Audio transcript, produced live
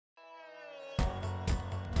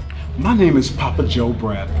My name is Papa Joe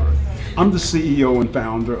Bradford. I'm the CEO and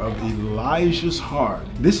founder of Elijah's Heart.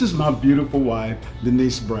 This is my beautiful wife,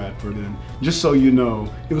 Denise Bradford, and just so you know,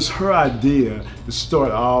 it was her idea to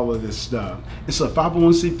start all of this stuff. It's a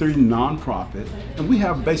 501c3 nonprofit, and we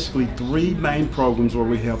have basically three main programs where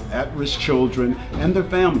we help at-risk children and their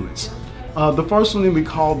families. The first one we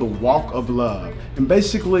call the Walk of Love, and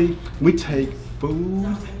basically we take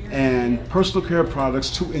food and personal care products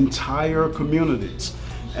to entire communities.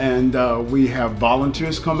 And we have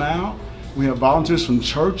volunteers come out. We have volunteers from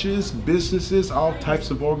churches, businesses, all types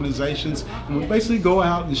of organizations, and we basically go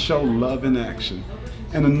out and show love in action.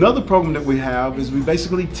 And another program that we have is we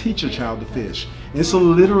basically teach a child to fish. It's a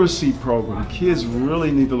literacy program. Kids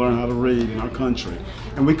really need to learn how to read in our country.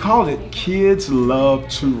 And we call it Kids Love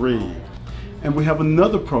to Read. And we have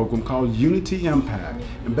another program called Unity Impact.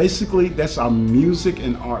 And basically that's our music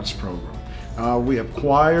and arts program. We have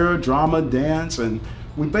choir, drama, dance, and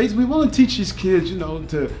we want to teach these kids,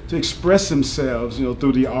 to express themselves,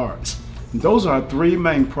 through the arts. And those are our three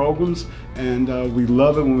main programs, and we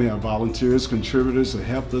love it when we have volunteers, contributors that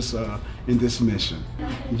help us in this mission.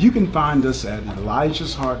 You can find us at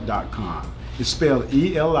ElijahsHeart.com. It's spelled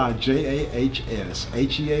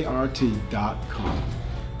ElijahsHeart.com.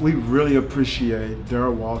 We really appreciate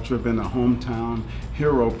Darrell Waltrip and the Hometown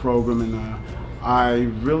Hero program, and I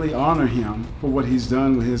really honor him for what he's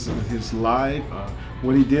done with his life,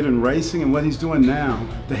 what he did in racing, and what he's doing now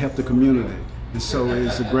to help the community. And so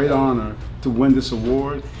it's a great honor to win this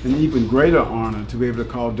award, and even greater honor to be able to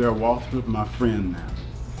call Darrell Waltrip my friend now.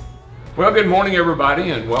 Well, good morning everybody,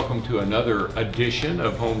 and welcome to another edition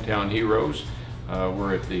of Hometown Heroes.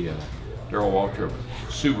 We're at the Darrell Waltrip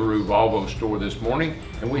Subaru Volvo store this morning,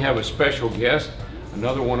 and we have a special guest,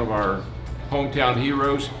 another one of our Hometown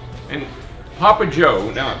Heroes, and Papa Joe.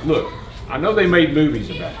 Now look, I know they made movies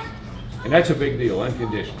about you, and that's a big deal,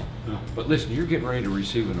 unconditional. But listen, you're getting ready to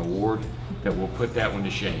receive an award that will put that one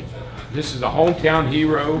to shame. This is a Hometown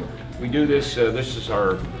Hero. We do this, this is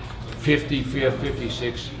our 55th,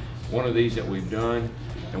 56th one of these that we've done.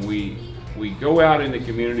 And we go out in the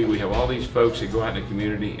community. We have all these folks that go out in the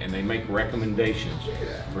community and they make recommendations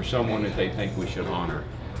for someone that they think we should honor.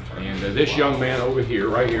 And this young man over here,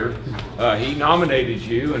 right here, he nominated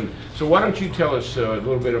you. And so why don't you tell us a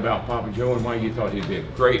little bit about Papa Joe and why you thought he'd be a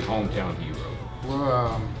great hometown hero?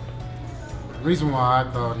 Well, the reason why I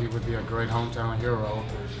thought he would be a great hometown hero,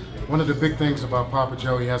 one of the big things about Papa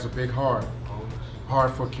Joe, he has a big heart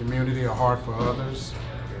for community, a heart for others.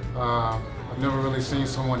 I've never really seen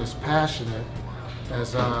someone as passionate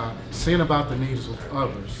as seeing about the needs of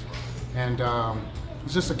others. And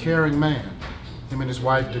he's just a caring man. Him and his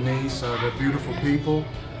wife Denise, they're beautiful people,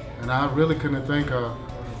 and I really couldn't think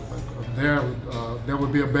there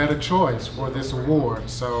would be a better choice for this award.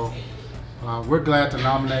 So we're glad to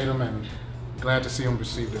nominate him and glad to see him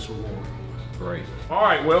receive this award. Great. All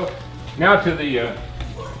right, well, now to the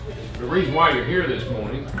reason why you're here this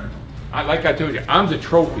morning. Like I told you, I'm the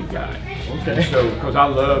trophy guy. Okay. So, because I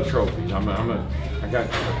love trophies. I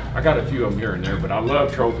got a few of them here and there, but I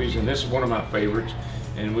love trophies, and this is one of my favorites.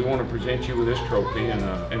 And we want to present you with this trophy in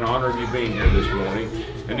honor of you being here this morning.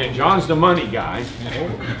 And then John's the money guy,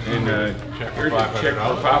 and here's a check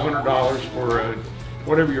for $500 for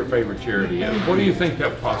whatever your favorite charity is. What do you think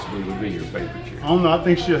that possibly would be your favorite charity? I don't know. I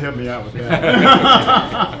think she'll help me out with that.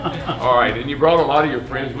 All right, and you brought a lot of your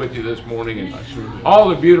friends with you this morning, and all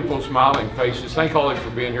the beautiful smiling faces. Thank all of you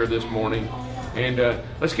for being here this morning. And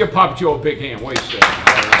let's give Papa Joe a big hand. Wait a second.